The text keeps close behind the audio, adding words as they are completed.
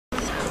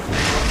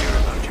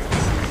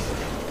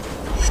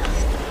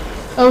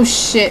Oh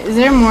shit, is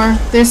there more?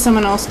 There's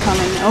someone else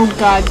coming. Oh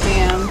god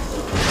damn.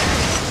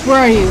 Where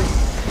are you?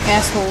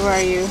 Asshole, where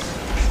are you?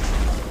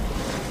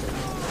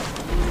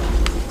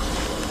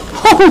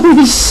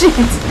 Holy shit!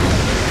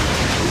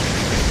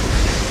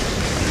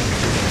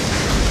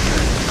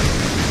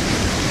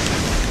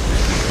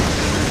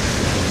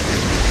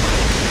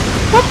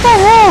 What the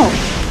hell?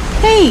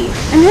 Hey,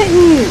 I'm hitting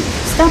you!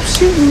 Stop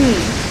shooting me!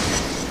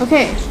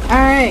 Okay,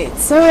 alright,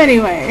 so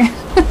anyway.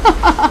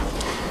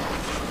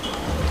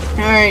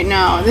 Alright,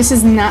 no, this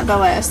is not the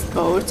last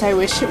boat. I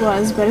wish it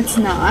was, but it's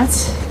not.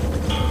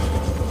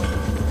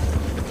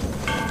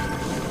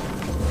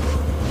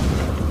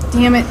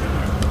 Damn it.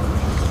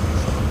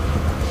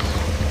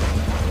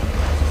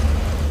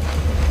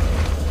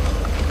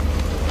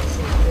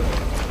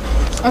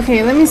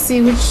 Okay, let me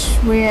see which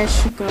way I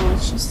should go,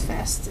 which is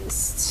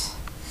fastest.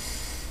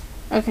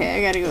 Okay,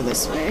 I gotta go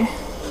this way.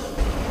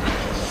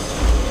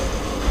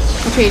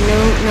 Okay,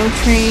 no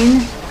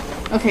train.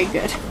 Okay,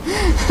 good.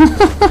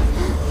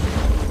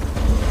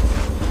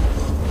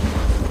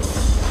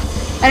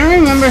 I don't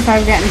remember if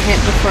I've gotten hit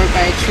before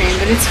by a train,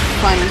 but it's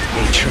fun.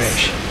 Hey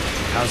Trish,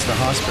 how's the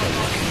hospital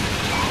looking?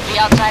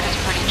 The outside is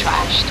pretty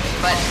trashed,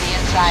 but the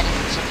inside is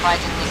in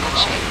surprisingly good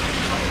shape.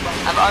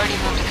 I've already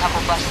moved a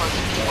couple busloads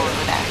of people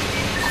over there.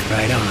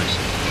 Right on.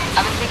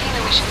 I've been thinking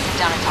that we should sit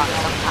down and talk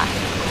sometime.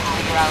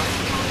 Figure out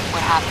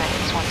what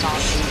happens once all of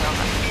this is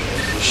over.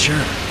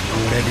 Sure, or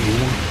whatever you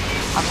want.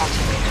 I'll talk to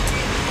you later.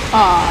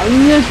 Aw,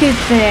 look at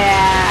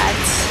that.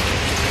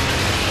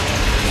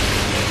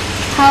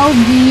 How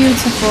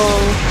beautiful.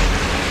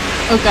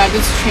 Oh god,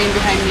 there's a train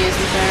behind me,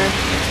 isn't there?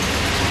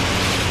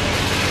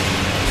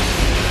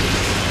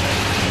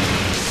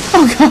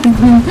 Oh god.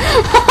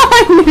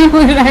 I knew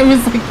it. I was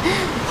like,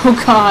 oh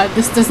god,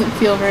 this doesn't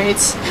feel right.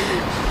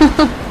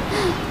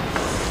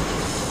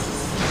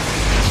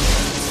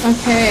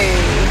 Okay,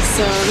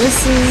 so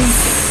this is...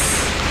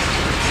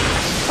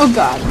 Oh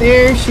god,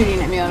 they're shooting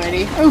at me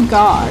already. Oh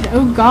god,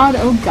 oh god,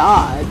 oh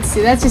god.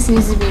 See, that just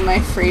needs to be my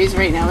phrase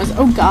right now is,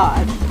 oh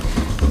god.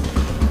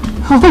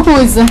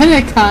 Oh, is that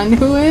a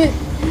conduit?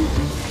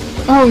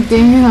 Oh,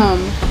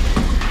 damn.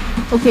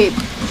 Okay,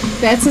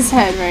 that's his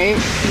head, right?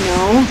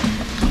 No.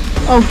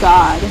 Oh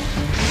god.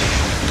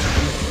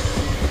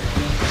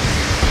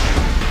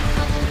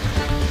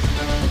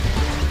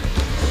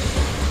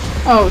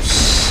 Oh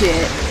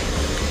shit.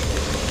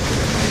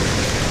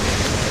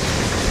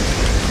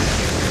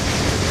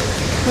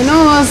 When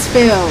all else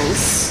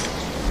fails,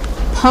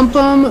 pump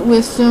them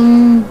with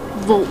some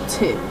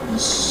voltage.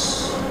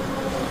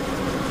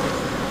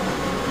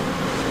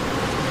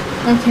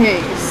 Okay,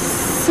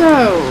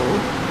 so...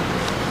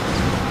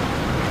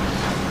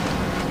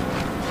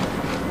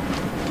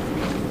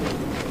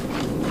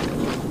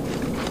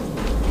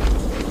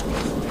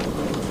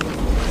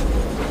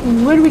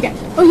 what do we got?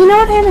 Oh, you know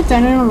what I haven't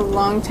done in a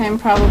long time,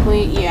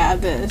 probably? Yeah,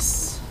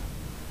 this.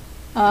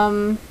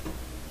 Let's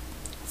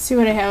see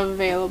what I have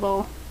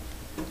available.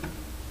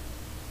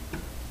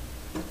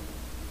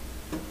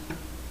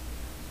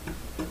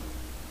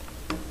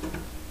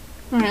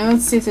 Alright,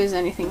 let's see if there's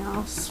anything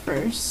else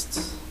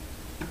first.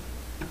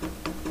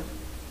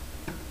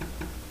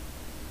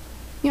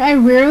 You know, I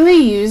rarely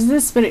use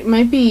this, but it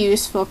might be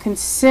useful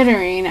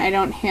considering I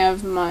don't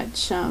have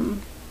much,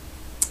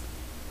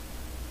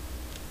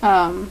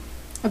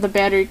 of the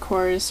battery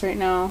cores right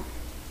now.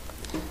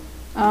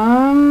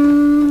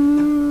 I'm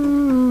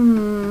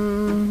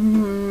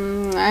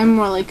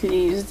more likely to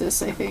use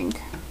this, I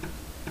think.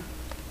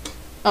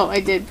 Oh, I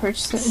did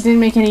purchase it. It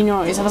didn't make any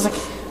noise. I was like,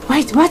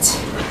 wait, what?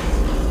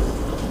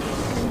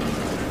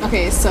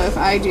 Okay, so if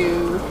I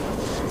do...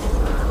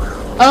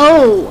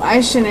 Oh,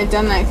 I shouldn't have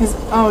done that because...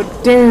 Oh,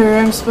 dude,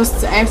 I'm supposed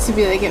to... I have to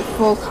be, like, at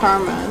full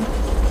karma.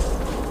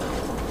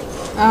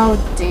 Oh,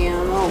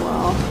 damn. Oh,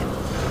 well.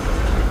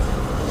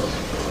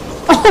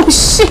 Oh,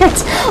 shit!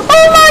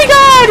 Oh, my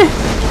God!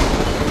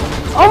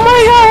 Oh,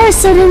 my God! I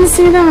still didn't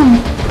see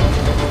them.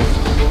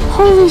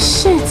 Holy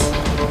shit.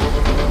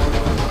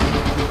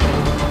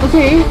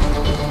 Okay.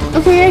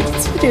 Okay, I can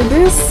still do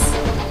this.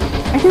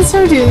 I can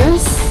still do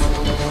this.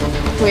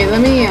 Wait,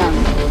 let me,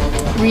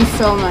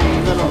 refill my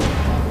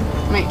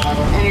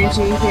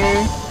energy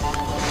here.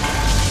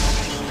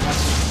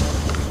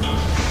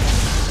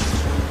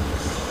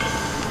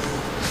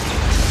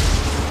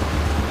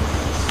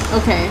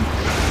 Okay.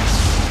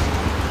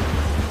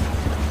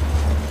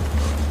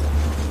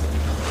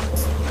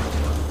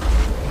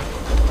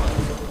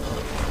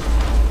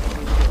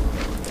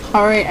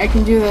 Alright, I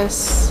can do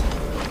this.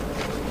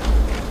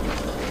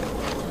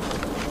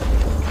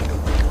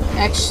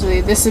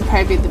 Actually, this would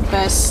probably be the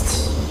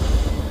best.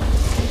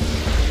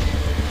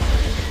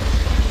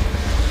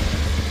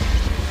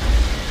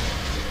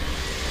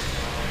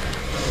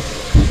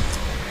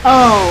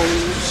 Oh,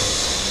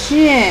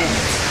 shit.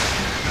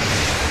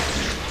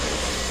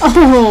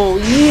 Oh,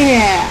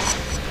 yeah.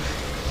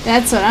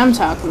 That's what I'm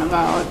talking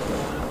about.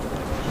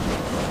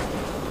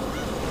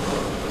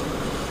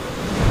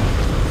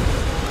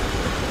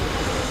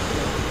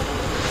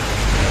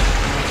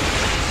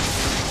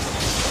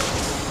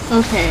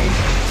 Okay.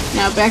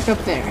 Now back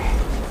up there.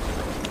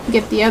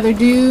 Get the other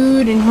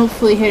dude and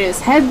hopefully hit his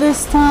head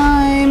this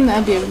time.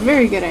 That'd be a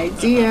very good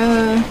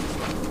idea.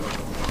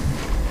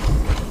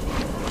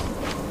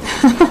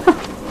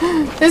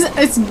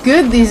 It's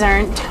good these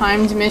aren't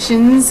timed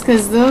missions,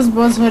 because those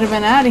boats would have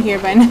been out of here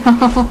by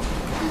now.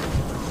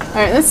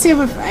 Alright, let's see if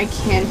I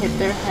can hit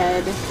their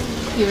head.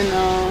 Even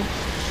though...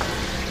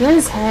 Is that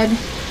his head?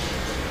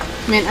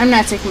 Man, I'm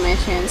not taking my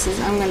chances.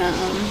 I'm gonna,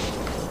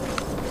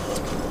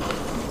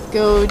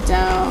 go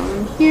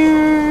down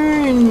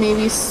here and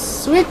maybe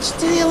switch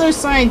to the other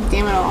side.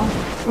 Damn it all.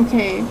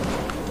 Okay.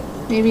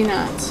 Maybe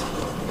not.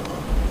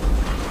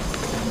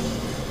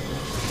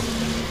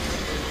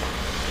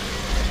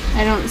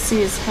 I don't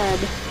see his head.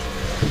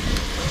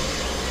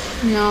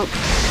 Nope.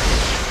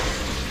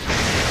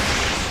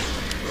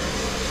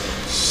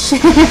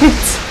 Shit!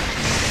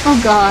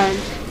 Oh god.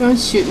 Don't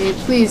shoot me.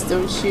 Please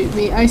don't shoot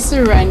me. I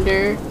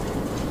surrender.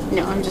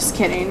 No, I'm just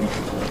kidding.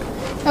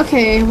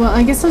 Okay, well,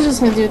 I guess I'll just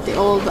have to do it the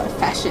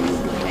old-fashioned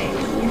way.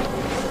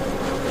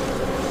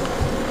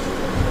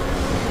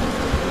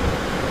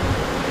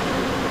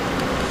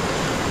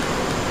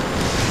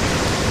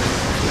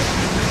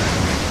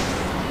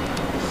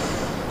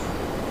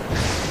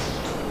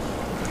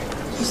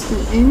 Just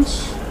an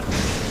inch.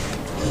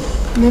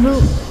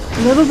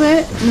 Little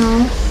bit?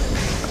 No.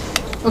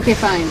 Okay,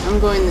 fine. I'm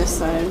going this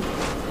side.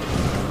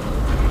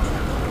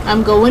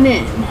 I'm going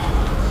in.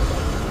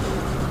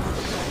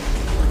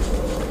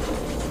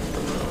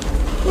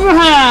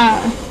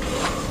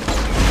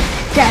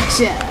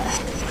 Gotcha!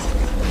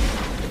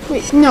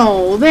 Wait,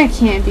 no, that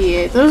can't be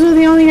it. Those are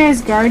the only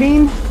guys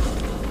guarding?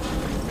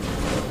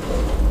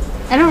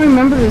 I don't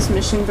remember this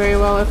mission very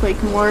well, if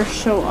like more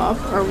show up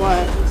or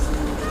what.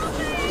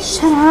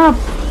 Shut up!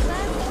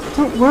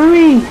 Don't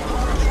worry!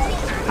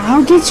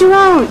 I'll get you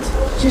out!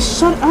 Just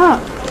shut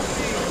up!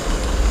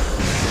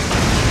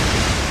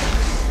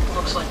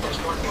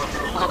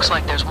 Looks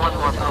like there's one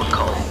more boat,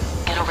 Cole.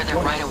 Get over there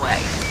right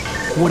away.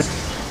 What?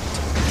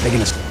 They're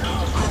gonna...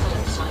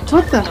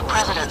 What the? The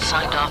president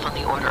signed off on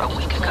the order a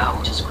week ago.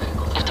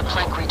 If the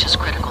plank reaches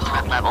critical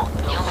threat level,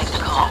 he'll make the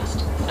call.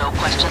 No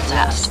questions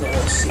asked.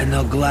 And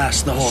they'll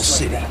glass the whole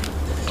city.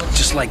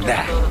 Just like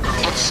that.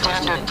 It's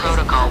standard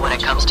protocol when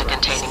it comes to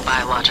containing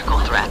biological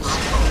threats.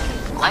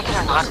 Like it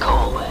or not,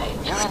 Cole,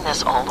 you're in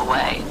this all the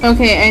way.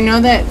 Okay, I know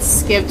that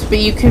skipped, but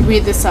you could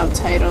read the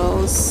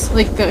subtitles.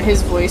 Like,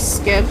 his voice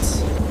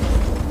skipped.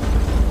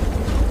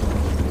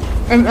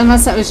 Or,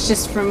 unless that was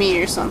just for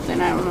me or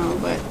something, I don't know,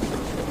 but...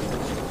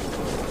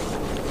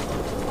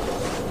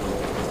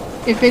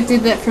 If it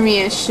did that for me,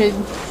 it should,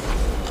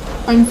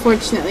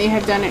 unfortunately,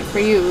 have done it for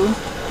you,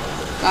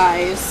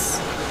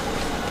 guys.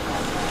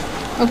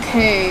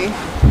 Okay.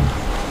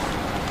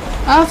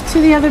 Off to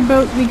the other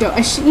boat we go.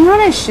 You know what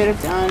I should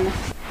have done?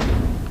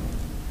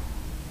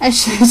 I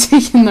should have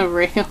taken the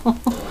rail.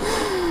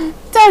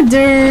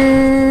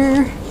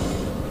 Da-dur!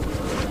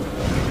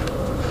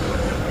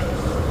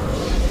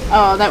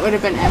 Oh, that would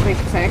have been epic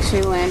if I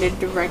actually landed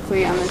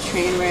directly on the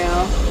train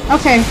rail.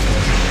 Okay.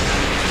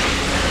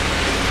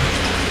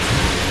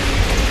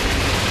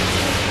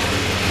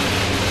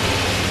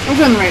 I'm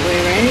going the right way,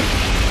 right?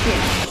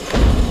 Yeah.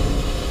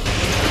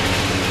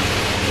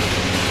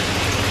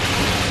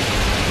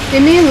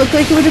 It may look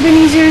like it would have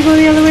been easier to go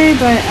the other way,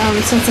 but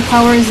since the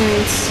power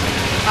isn't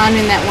on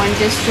in that one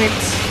district,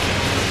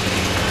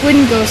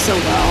 wouldn't go so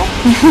well.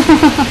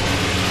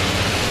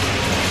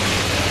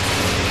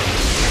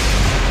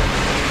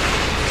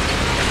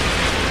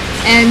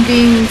 And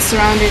being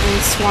surrounded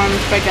and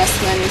swarmed by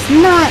dustmen is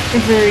not a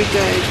very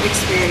good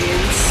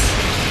experience.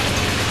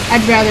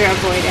 I'd rather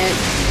avoid it.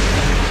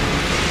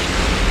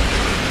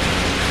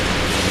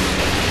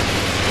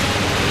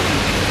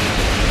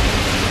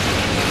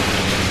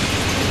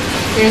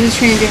 There's a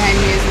train behind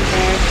me, isn't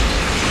there?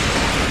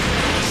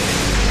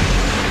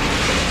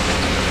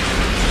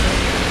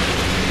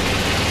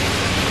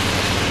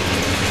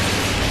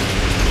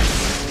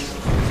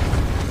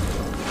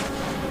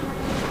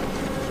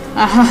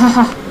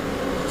 Ahaha.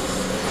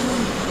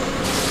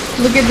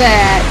 Look at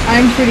that.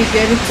 I'm pretty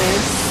good at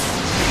this.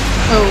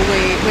 Oh,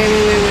 wait.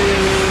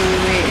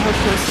 Wait. How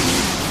close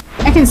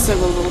am I? I can still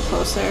go a little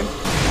closer.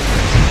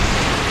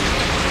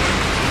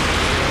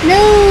 No,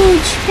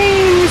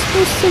 train! We're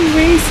supposed to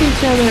race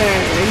each other.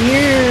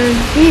 You're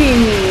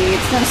beating me.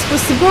 It's not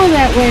supposed to go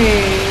that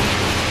way.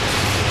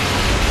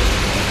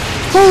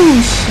 Oh,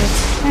 shit.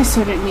 I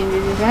so didn't mean to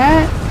do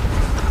that.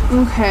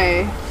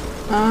 Okay.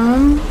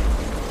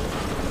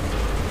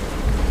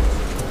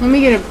 Let me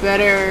get a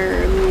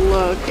better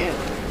look at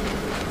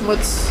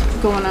what's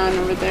going on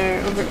over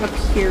there, up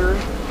here.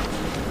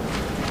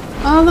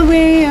 All the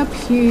way up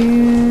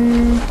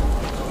here.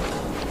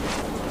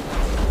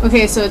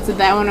 Okay, so it's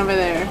that one over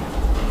there.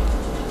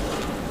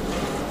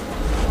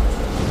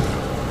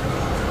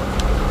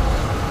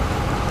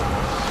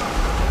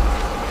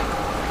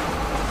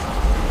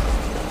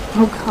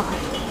 Oh god.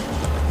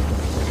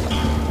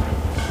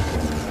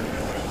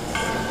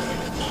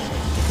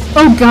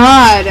 Oh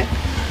god!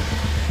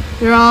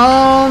 They're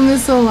all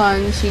missile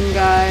launching,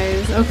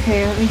 guys.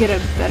 Okay, let me get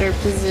a better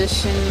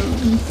position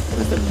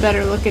with a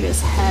better look at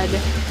his head.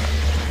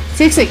 It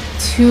takes like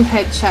 2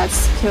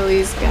 headshots to kill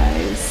these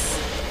guys.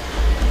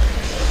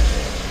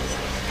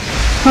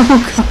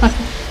 Oh god.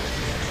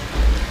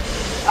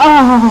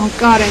 Oh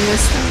god, I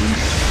missed him.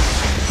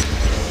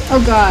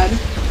 Oh god.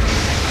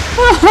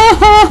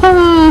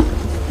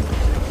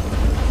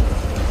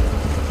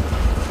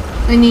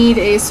 I need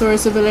a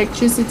source of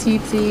electricity,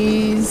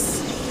 please.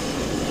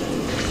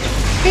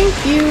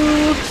 Thank you.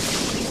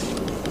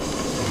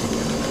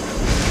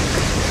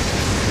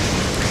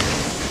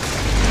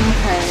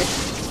 Okay.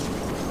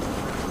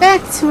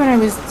 Back to what I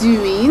was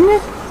doing.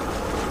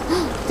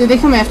 Did they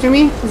come after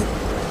me?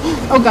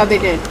 Oh god, they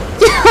did.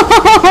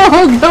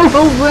 Go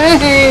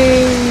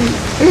away!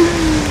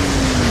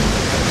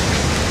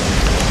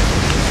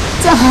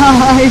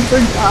 Die,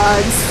 for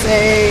God's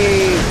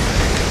sake.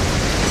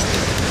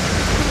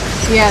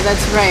 Yeah,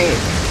 that's right.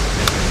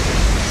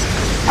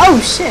 Oh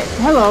shit,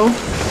 hello.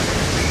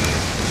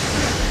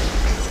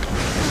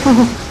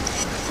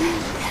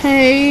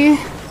 Hey.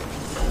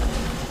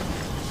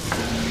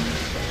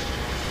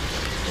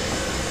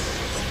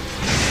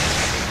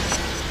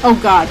 Oh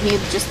god, he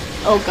just...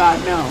 Oh god,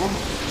 no.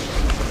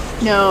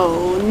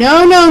 No,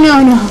 no, no,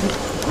 no, no.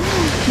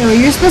 No,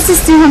 you're supposed to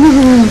stay on the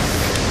roof.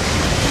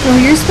 No,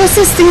 you're supposed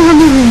to stay on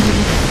the roof.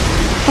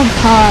 Oh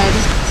god.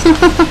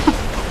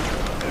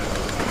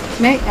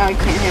 Can I? Oh, I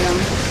can't hit him.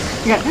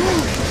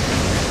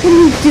 What are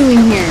you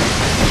doing here?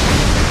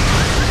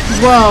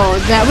 Whoa,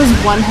 that was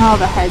one hell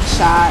of a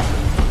headshot.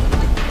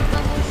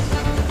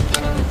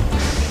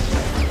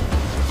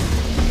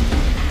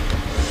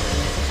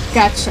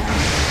 Gotcha.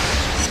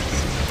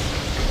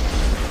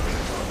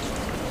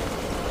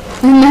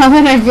 And now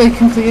that I've like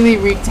completely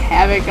wreaked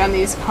havoc on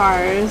these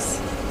cars.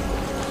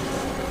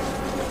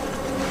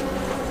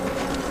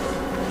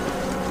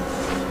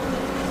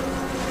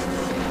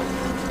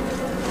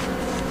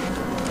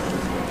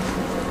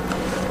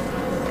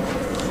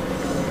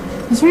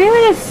 Is there any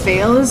way to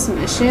fail this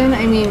mission?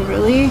 I mean,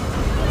 really?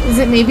 Is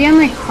it maybe on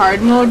like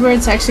hard mode where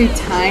it's actually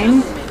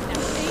timed?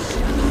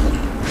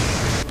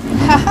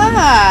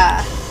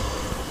 Haha!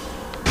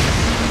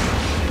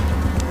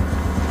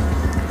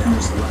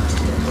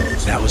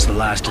 That was the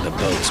last of the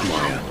boats,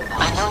 Moria.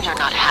 I know you're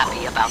not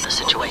happy about the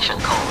situation,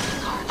 Cole,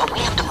 but we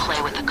have to play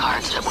with the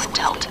cards that we're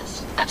dealt.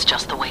 That's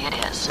just the way it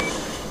is.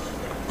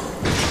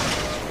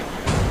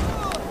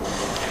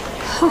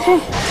 Okay.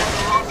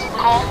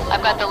 Cole,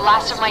 I've got the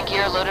last of my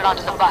gear loaded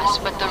onto the bus,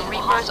 but the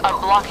Reapers are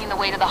blocking the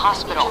way to the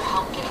hospital.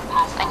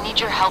 I need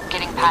your help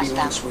getting past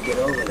them.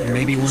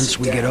 Maybe once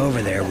we get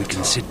over there, we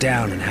can sit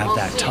down and have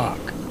that talk.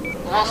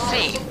 We'll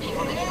see.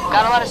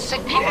 Got a lot of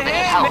sick people that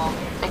need help.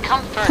 They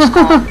come first,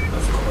 Cole.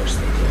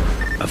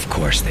 Of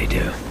course they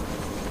do.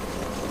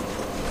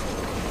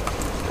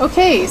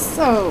 Okay,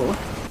 so...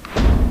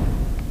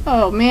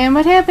 Oh man,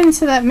 what happened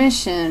to that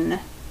mission?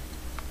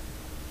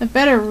 It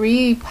better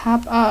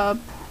re-pop up.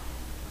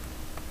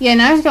 Yeah,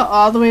 now I have to go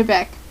all the way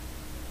back.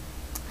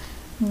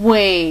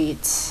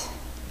 Wait.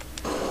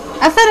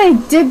 I thought I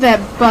did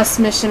that bus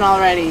mission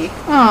already.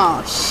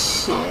 Oh,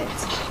 shit.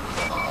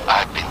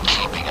 I've been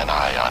keeping an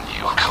eye on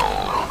you,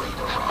 Cole.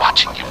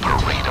 Watching you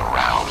parade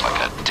around like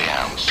a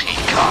damn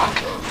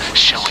peacock.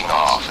 Showing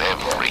off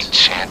every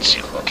chance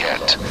you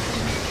get.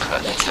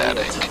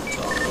 Pathetic.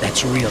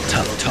 That's real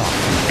tough talk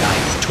from a guy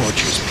who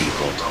tortures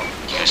people.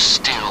 You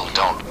still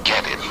don't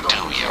get it,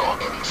 do you?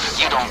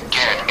 You don't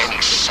get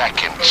any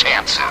second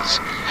chances.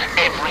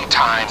 Every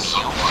time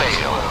you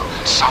fail,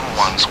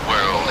 someone's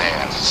world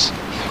ends.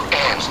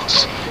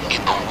 Ends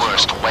in the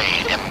worst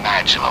way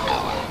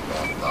imaginable.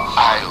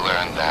 I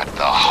learned that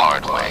the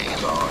hard way.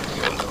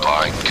 And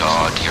by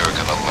God, you're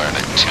gonna learn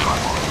it too.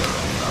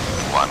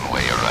 One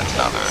way or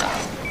another.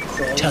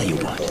 Tell you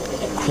what,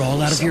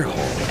 crawl out of your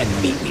hole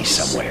and meet me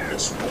somewhere.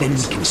 Then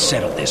we can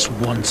settle this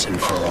once and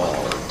for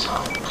all.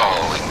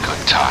 All in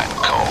good time,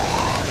 Cole.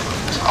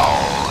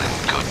 All in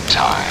good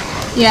time.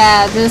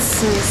 Yeah,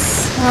 this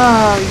is...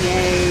 Oh,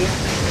 yay.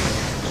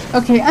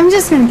 Okay, I'm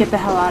just gonna get the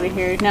hell out of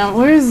here. Now,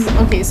 where's...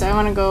 Okay, so I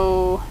want to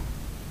go...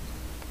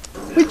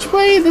 Which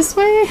way? This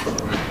way?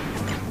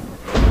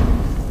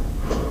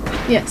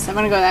 Yes, I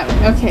want to go that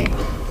way. Okay.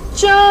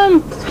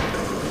 Jump!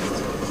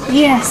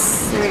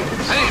 Yes! There we go.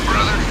 Hey,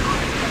 brother.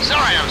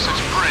 Sorry I was such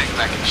a prick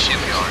back in the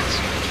shipyards.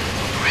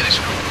 Really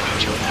screwed the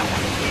pooch on that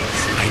one.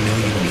 I know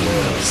you mean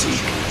well,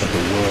 Zeke, but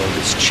the world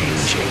is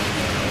changing.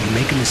 You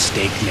make a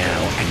mistake now,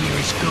 and you're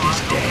as good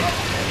as dead.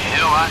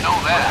 Hell, I know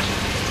that.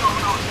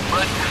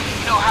 But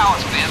you know how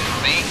it's been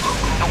for me.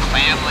 No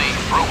family,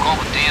 broke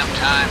all the damn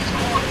time.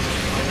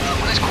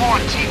 When this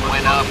quarantine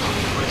went up,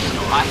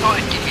 I thought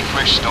it'd give me a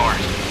fresh start.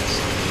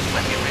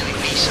 Let me really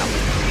be something.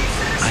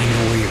 I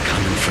know where you're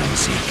coming from,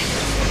 Zeke.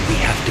 We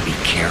have to be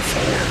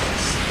careful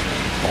now.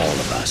 All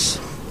of us.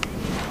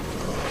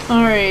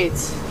 Alright,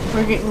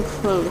 we're getting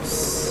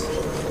close.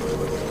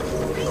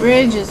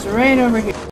 Bridge is right over here.